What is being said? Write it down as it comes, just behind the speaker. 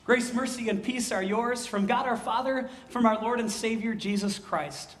Grace, mercy, and peace are yours from God our Father, from our Lord and Savior, Jesus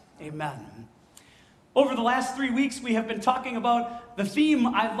Christ. Amen. Over the last 3 weeks, we have been talking about the theme,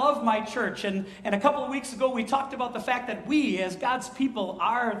 I love my church. And a couple of weeks ago, we talked about the fact that we, as God's people,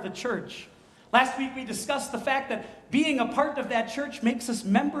 are the church. Last week, we discussed the fact that being a part of that church makes us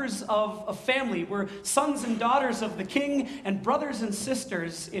members of a family. We're sons and daughters of the King and brothers and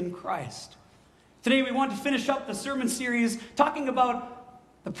sisters in Christ. Today, we want to finish up the sermon series talking about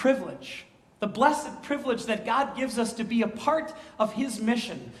the privilege, the blessed privilege that God gives us to be a part of his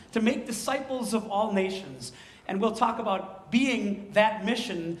mission, to make disciples of all nations. And we'll talk about being that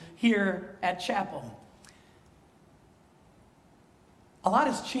mission here at Chapel. A lot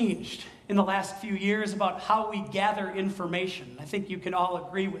has changed in the last few years about how we gather information. I think you can all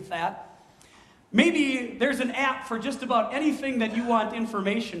agree with that. Maybe there's an app for just about anything that you want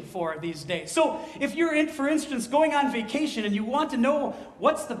information for these days. So if you're, for instance, going on vacation and you want to know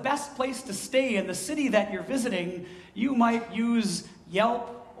what's the best place to stay in the city that you're visiting, you might use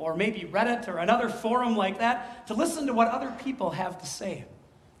Yelp or maybe Reddit or another forum like that to listen to what other people have to say.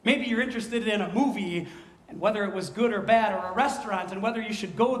 Maybe you're interested in a movie and whether it was good or bad, or a restaurant and whether you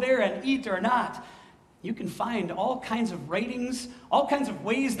should go there and eat or not. You can find all kinds of ratings, all kinds of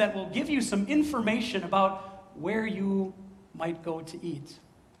ways that will give you some information about where you might go to eat.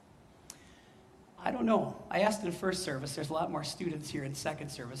 I don't know. I asked in first service, there's a lot more students here in second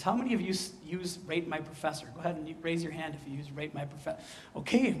service. How many of you use Rate My Professor? Go ahead and raise your hand if you use Rate My Professor.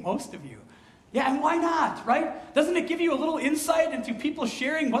 Okay, most of you. Yeah, and why not, right? Doesn't it give you a little insight into people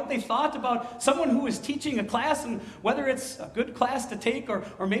sharing what they thought about someone who is teaching a class and whether it's a good class to take or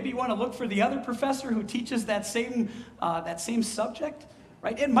maybe you want to look for the other professor who teaches that same subject,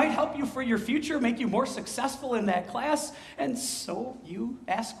 right? It might help you for your future, make you more successful in that class, and so you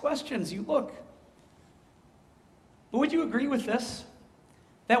ask questions, you look. But would you agree with this?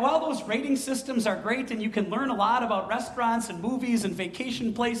 That while those rating systems are great and you can learn a lot about restaurants and movies and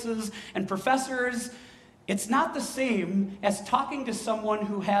vacation places and professors, it's not the same as talking to someone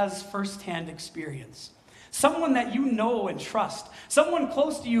who has firsthand experience. Someone that you know and trust. Someone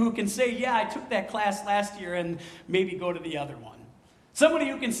close to you who can say, yeah, I took that class last year and maybe go to the other one. Somebody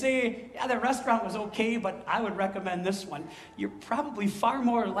who can say, yeah, that restaurant was okay, but I would recommend this one. You're probably far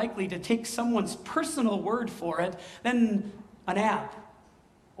more likely to take someone's personal word for it than an app,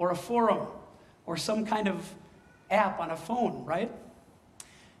 or a forum, or some kind of app on a phone, right?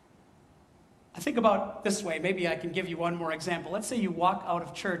 I think about this way. Maybe I can give you one more example. Let's say you walk out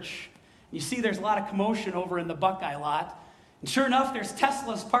of church, and you see there's a lot of commotion over in the Buckeye lot, and sure enough, there's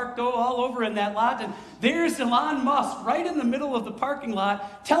Teslas parked all over in that lot, and there's Elon Musk right in the middle of the parking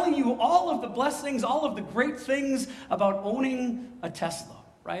lot telling you all of the blessings, all of the great things about owning a Tesla,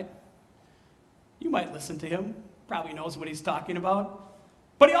 right? You might listen to him, probably knows what he's talking about.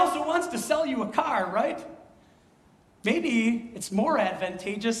 But he also wants to sell you a car, right? Maybe it's more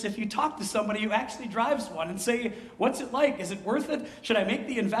advantageous if you talk to somebody who actually drives one and say, what's it like? Is it worth it? Should I make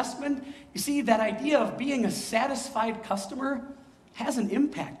the investment? You see, that idea of being a satisfied customer has an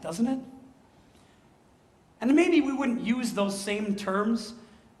impact, doesn't it? And maybe we wouldn't use those same terms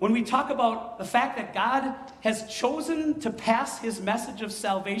when we talk about the fact that God has chosen to pass his message of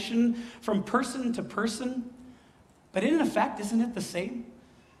salvation from person to person. But in effect, isn't it the same?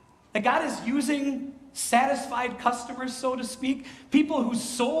 That God is using satisfied customers, so to speak, people whose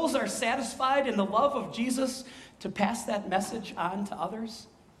souls are satisfied in the love of Jesus, to pass that message on to others.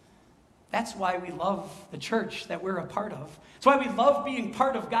 That's why we love the church that we're a part of. It's why we love being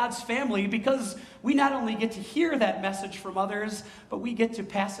part of God's family, because we not only get to hear that message from others, but we get to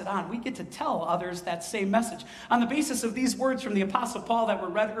pass it on. We get to tell others that same message. On the basis of these words from the Apostle Paul that were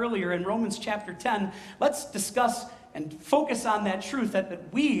read earlier in Romans chapter 10, let's discuss and focus on that truth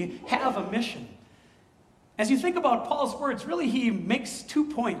that we have a mission. As you think about Paul's words, really he makes 2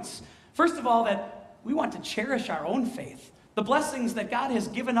 points. First of all, that we want to cherish our own faith, the blessings that God has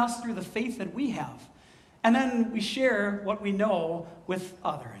given us through the faith that we have. And then we share what we know with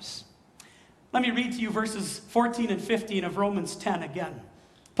others. Let me read to you verses 14 and 15 of Romans 10 again.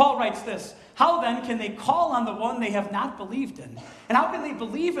 Paul writes this, how then can they call on the one they have not believed in? And how can they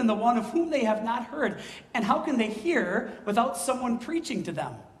believe in the one of whom they have not heard? And how can they hear without someone preaching to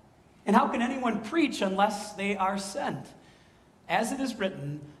them? And how can anyone preach unless they are sent? As it is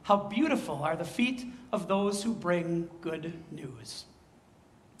written, how beautiful are the feet of those who bring good news.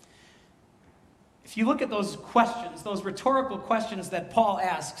 If you look at those questions, those rhetorical questions that Paul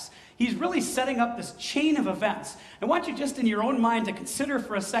asks, he's really setting up this chain of events. I want you just in your own mind to consider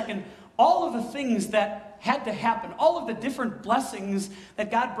for a second all of the things that had to happen, all of the different blessings that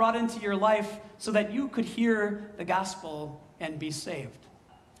God brought into your life so that you could hear the gospel and be saved.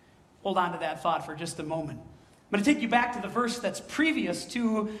 Hold on to that thought for just a moment. I'm going to take you back to the verse that's previous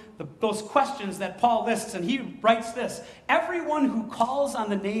to those questions that Paul lists, and he writes this: everyone who calls on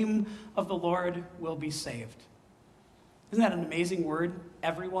the name of the Lord will be saved. Isn't that an amazing word?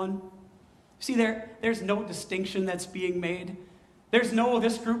 Everyone. See, there's no distinction that's being made. There's no,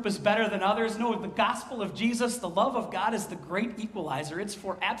 this group is better than others. No, the gospel of Jesus, the love of God, is the great equalizer. It's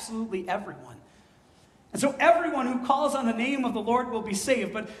for absolutely everyone. And so everyone who calls on the name of the Lord will be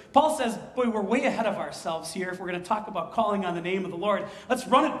saved. But Paul says, boy, we're way ahead of ourselves here if we're going to talk about calling on the name of the Lord. Let's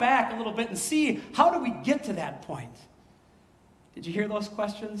run it back a little bit and see, how do we get to that point? Did you hear those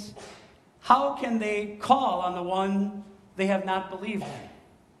questions? How can they call on the one they have not believed in?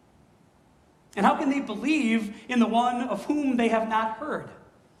 And how can they believe in the one of whom they have not heard?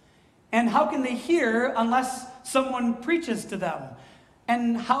 And how can they hear unless someone preaches to them?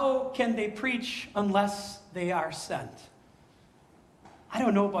 And how can they preach unless they are sent? I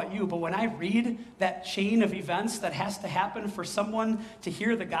don't know about you, but when I read that chain of events that has to happen for someone to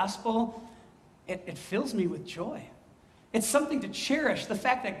hear the gospel, it fills me with joy. It's something to cherish, the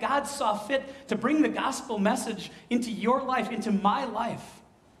fact that God saw fit to bring the gospel message into your life, into my life.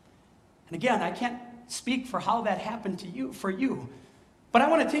 And again, I can't speak for how that happened to you, for you. But I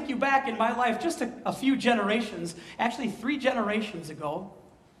want to take you back in my life just a few generations, actually 3 generations ago.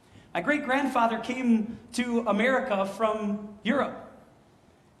 My great-grandfather came to America from Europe.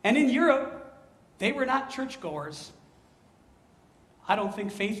 And in Europe, they were not churchgoers. I don't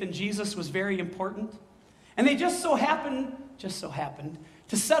think faith in Jesus was very important. And they just so happened to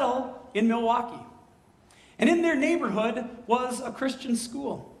settle in Milwaukee. And in their neighborhood was a Christian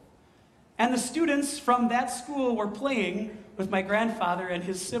school. And the students from that school were playing with my grandfather and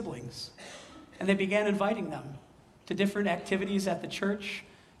his siblings. And they began inviting them to different activities at the church,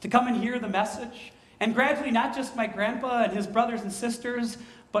 to come and hear the message. And gradually, not just my grandpa and his brothers and sisters,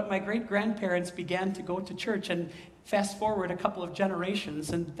 but my great-grandparents began to go to church. And fast forward a couple of generations,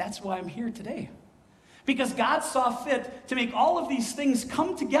 and that's why I'm here today. Because God saw fit to make all of these things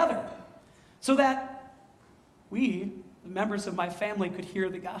come together so that we, the members of my family, could hear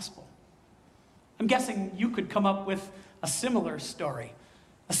the gospel. I'm guessing you could come up with a similar story,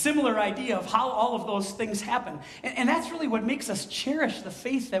 a similar idea of how all of those things happen. And that's really what makes us cherish the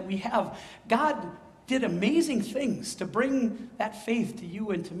faith that we have. God did amazing things to bring that faith to you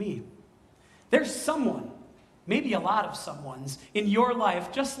and to me. There's someone, maybe a lot of someones in your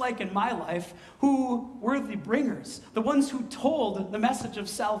life, just like in my life, who were the bringers, the ones who told the message of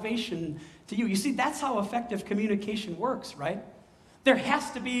salvation to you. You see, that's how effective communication works, right? There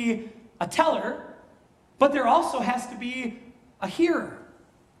has to be a teller, but there also has to be a hearer.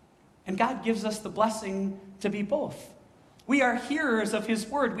 And God gives us the blessing to be both. We are hearers of his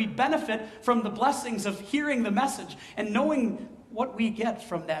word. We benefit from the blessings of hearing the message and knowing what we get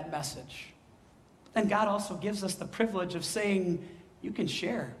from that message. Then God also gives us the privilege of saying, you can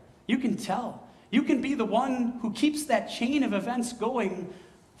share, you can tell, you can be the one who keeps that chain of events going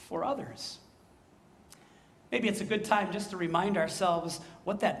for others. Maybe it's a good time just to remind ourselves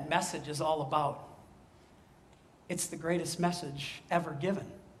what that message is all about. It's the greatest message ever given.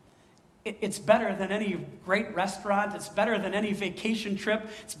 It's better than any great restaurant. It's better than any vacation trip.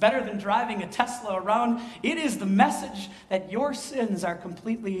 It's better than driving a Tesla around. It is the message that your sins are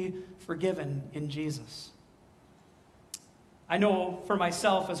completely forgiven in Jesus. I know for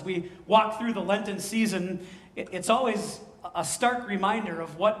myself, as we walk through the Lenten season, it's always a stark reminder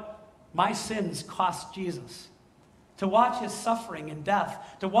of what my sins cost Jesus. To watch his suffering and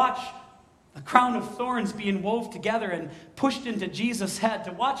death, to watch the crown of thorns being wove together and pushed into Jesus' head,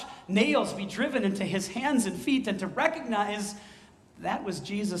 to watch nails be driven into his hands and feet, and to recognize that was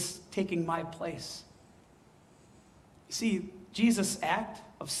Jesus taking my place. You see, Jesus' act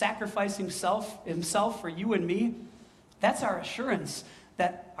of sacrificing himself for you and me, that's our assurance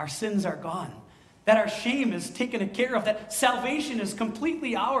that our sins are gone, that our shame is taken care of, that salvation is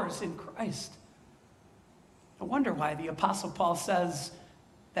completely ours in Christ. I wonder why the Apostle Paul says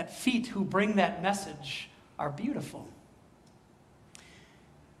that feet who bring that message are beautiful.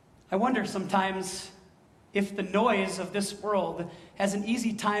 I wonder sometimes if the noise of this world has an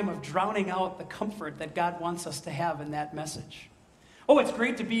easy time of drowning out the comfort that God wants us to have in that message. Oh, it's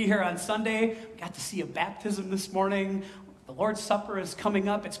great to be here on Sunday. We got to see a baptism this morning. The Lord's Supper is coming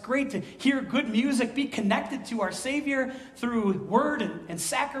up. It's great to hear good music, be connected to our Savior through word and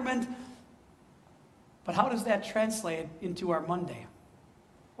sacrament. But how does that translate into our Monday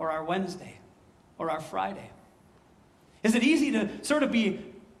or our Wednesday or our Friday? Is it easy to sort of be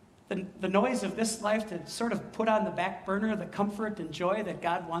the noise of this life, to sort of put on the back burner the comfort and joy that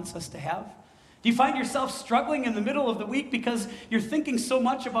God wants us to have? Do you find yourself struggling in the middle of the week because you're thinking so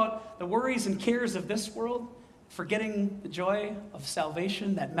much about the worries and cares of this world, forgetting the joy of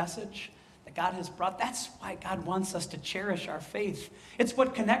salvation, that message that God has brought? That's why God wants us to cherish our faith. It's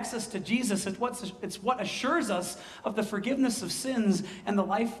what connects us to Jesus. It's what assures us of the forgiveness of sins and the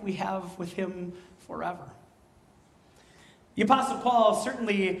life we have with him forever. The Apostle Paul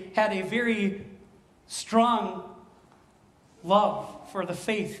certainly had a very strong love for the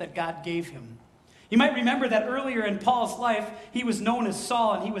faith that God gave him. You might remember that earlier in Paul's life, he was known as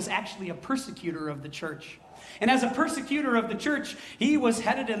Saul, and he was actually a persecutor of the church. And as a persecutor of the church, he was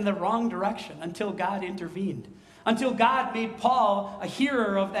headed in the wrong direction until God intervened, until God made Paul a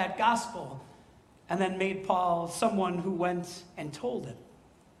hearer of that gospel, and then made Paul someone who went and told it.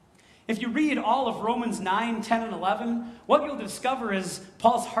 If you read all of Romans 9, 10, and 11, what you'll discover is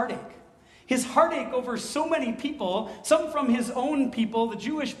Paul's heartache. His heartache over so many people, some from his own people, the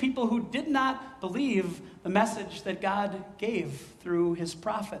Jewish people who did not believe the message that God gave through his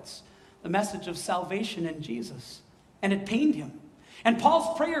prophets, the message of salvation in Jesus. And it pained him. And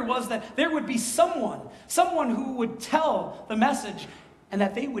Paul's prayer was that there would be someone who would tell the message and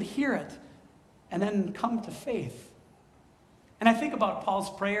that they would hear it and then come to faith. And I think about Paul's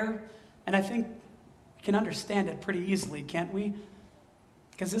prayer, and I think we can understand it pretty easily, can't we?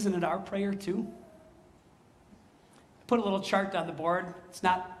 Because isn't it our prayer too? I put a little chart on the board. It's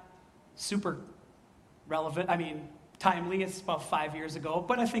not super timely. It's about 5 years ago,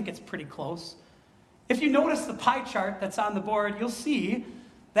 but I think it's pretty close. If you notice the pie chart that's on the board, you'll see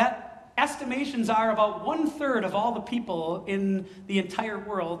that estimations are about 1/3 of all the people in the entire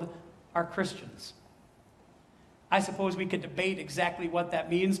world are Christians. I suppose we could debate exactly what that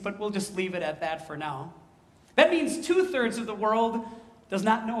means, but we'll just leave it at that for now. That means 2/3 of the world does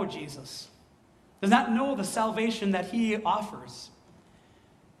not know Jesus, does not know the salvation that he offers.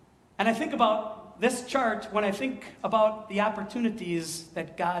 And I think about this chart when I think about the opportunities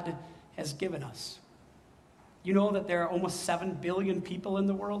that God has given us. You know that there are almost 7 billion people in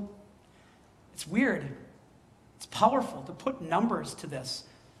the world? It's weird. It's powerful to put numbers to this.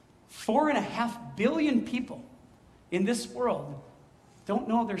 4.5 billion people in this world don't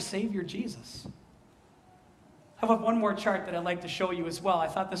know their Savior Jesus. I have one more chart that I'd like to show you as well. I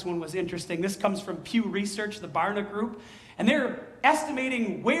thought this one was interesting. This comes from Pew Research, the Barna Group, and they're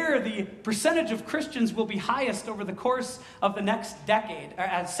estimating where the percentage of Christians will be highest over the course of the next decade,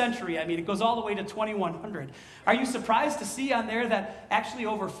 or century. It goes all the way to 2100. Are you surprised to see on there that actually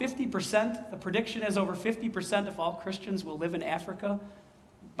over 50%, the prediction is over 50% of all Christians will live in Africa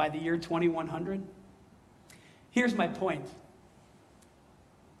by the year 2100? Here's my point.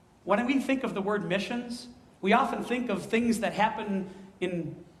 When we think of the word missions, we often think of things that happen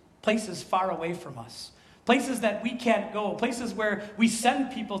in places far away from us, places that we can't go, places where we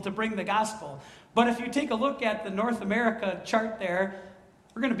send people to bring the gospel. But if you take a look at the North America chart there,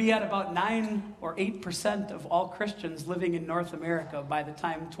 we're going to be at about 9 or 8% of all Christians living in North America by the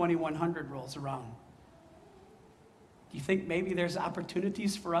time 2100 rolls around. Do you think maybe there's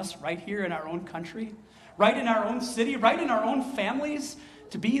opportunities for us right here in our own country, right in our own city, right in our own families,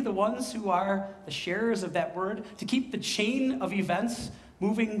 to be the ones who are the sharers of that word, to keep the chain of events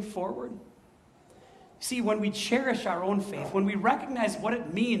moving forward? See, when we cherish our own faith, when we recognize what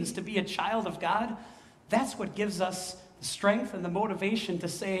it means to be a child of God, that's what gives us the strength and the motivation to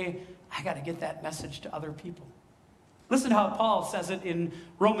say, I got to get that message to other people. Listen how Paul says it in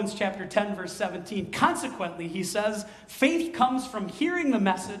Romans chapter 10, verse 17. Consequently, he says, faith comes from hearing the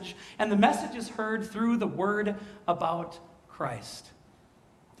message, and the message is heard through the word about Christ.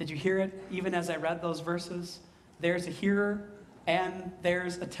 Did you hear it even as I read those verses? There's a hearer and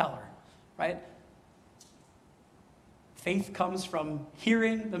there's a teller, right? Faith comes from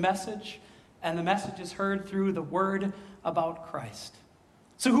hearing the message, and the message is heard through the word about Christ.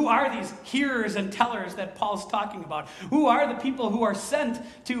 So who are these hearers and tellers that Paul's talking about? Who are the people who are sent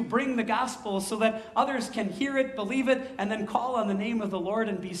to bring the gospel so that others can hear it, believe it, and then call on the name of the Lord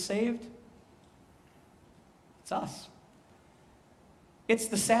and be saved? It's us. It's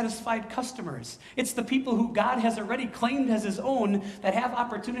the satisfied customers. It's the people who God has already claimed as his own that have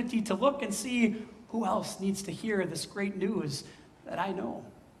opportunity to look and see who else needs to hear this great news that I know.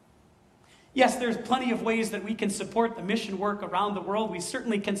 Yes, there's plenty of ways that we can support the mission work around the world. We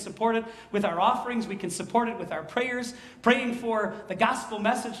certainly can support it with our offerings. We can support it with our prayers, praying for the gospel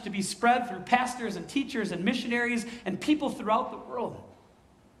message to be spread through pastors and teachers and missionaries and people throughout the world.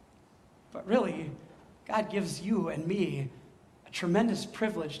 But really, God gives you and me a tremendous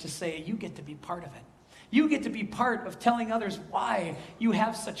privilege to say, you get to be part of it. You get to be part of telling others why you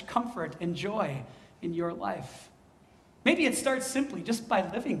have such comfort and joy in your life. Maybe it starts simply just by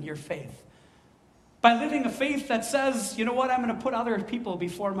living your faith. By living a faith that says, you know what, I'm going to put other people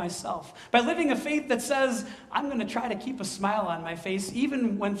before myself. By living a faith that says, I'm going to try to keep a smile on my face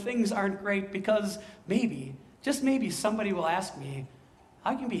even when things aren't great, because maybe, just maybe, somebody will ask me,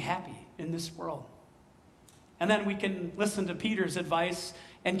 how can you be happy in this world? And then we can listen to Peter's advice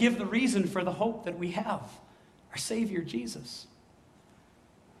and give the reason for the hope that we have, our Savior Jesus.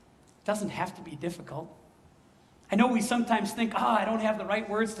 It doesn't have to be difficult. I know we sometimes think, I don't have the right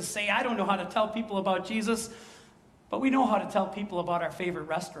words to say. I don't know how to tell people about Jesus. But we know how to tell people about our favorite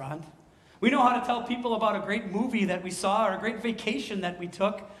restaurant. We know how to tell people about a great movie that we saw or a great vacation that we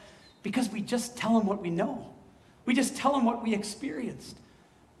took, because we just tell them what we know. We just tell them what we experienced.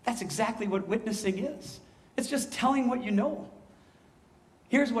 That's exactly what witnessing is. It's just telling what you know.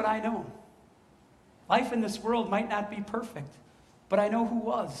 Here's what I know. Life in this world might not be perfect, but I know who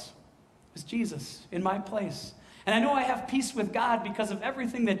was. It was Jesus in my place. And I know I have peace with God because of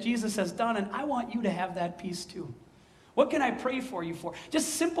everything that Jesus has done, and I want you to have that peace too. What can I pray for you for?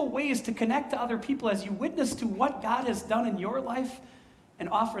 Just simple ways to connect to other people as you witness to what God has done in your life and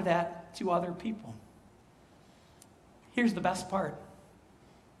offer that to other people. Here's the best part.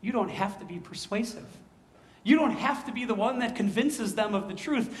 You don't have to be persuasive. You don't have to be the one that convinces them of the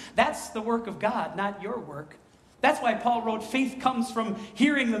truth. That's the work of God, not your work. That's why Paul wrote, faith comes from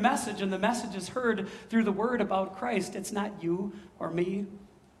hearing the message, and the message is heard through the word about Christ. It's not you or me,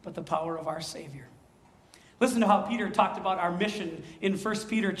 but the power of our Savior. Listen to how Peter talked about our mission in 1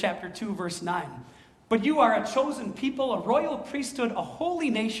 Peter chapter 2, verse 9. But you are a chosen people, a royal priesthood, a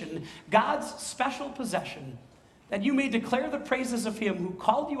holy nation, God's special possession, that you may declare the praises of him who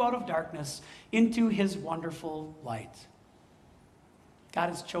called you out of darkness into his wonderful light. God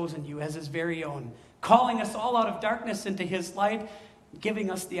has chosen you as his very own, calling us all out of darkness into his light,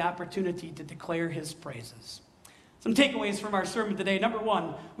 giving us the opportunity to declare his praises. Some takeaways from our sermon today. Number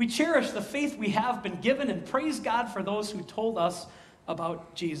one, we cherish the faith we have been given and praise God for those who told us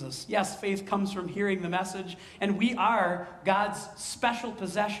about Jesus. Yes, faith comes from hearing the message, and we are God's special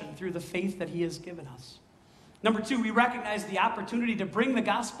possession through the faith that he has given us. Number two, we recognize the opportunity to bring the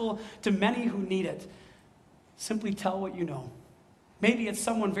gospel to many who need it. Simply tell what you know. Maybe it's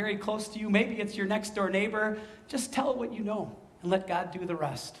someone very close to you. Maybe it's your next door neighbor. Just tell what you know and let God do the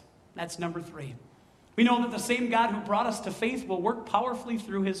rest. That's number three. We know that the same God who brought us to faith will work powerfully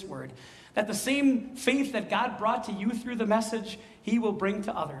through his word. That the same faith that God brought to you through the message, he will bring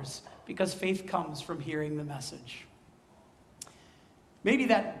to others, because faith comes from hearing the message. Maybe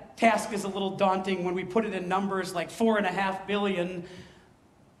that task is a little daunting when we put it in numbers like 4.5 billion,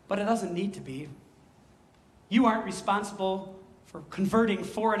 but it doesn't need to be. You aren't responsible for converting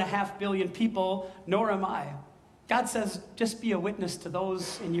 4.5 billion people, nor am I. God says, just be a witness to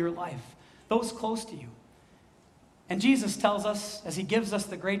those in your life, those close to you. And Jesus tells us, as he gives us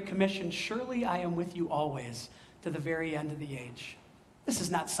the Great Commission, surely I am with you always to the very end of the age. This is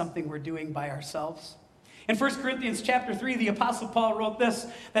not something we're doing by ourselves. In 1 Corinthians chapter 3, the Apostle Paul wrote this,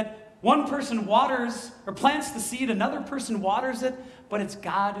 that one person waters or plants the seed, another person waters it, but it's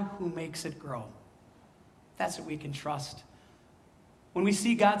God who makes it grow. That's what we can trust. When we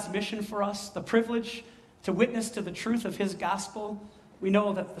see God's mission for us, the privilege to witness to the truth of his gospel, we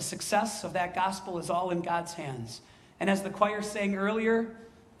know that the success of that gospel is all in God's hands. And as the choir sang earlier,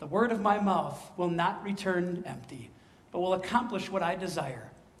 the word of my mouth will not return empty, but will accomplish what I desire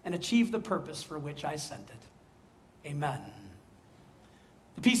and achieve the purpose for which I sent it. Amen.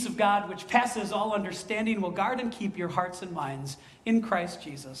 The peace of God, which passes all understanding, will guard and keep your hearts and minds in Christ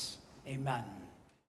Jesus. Amen.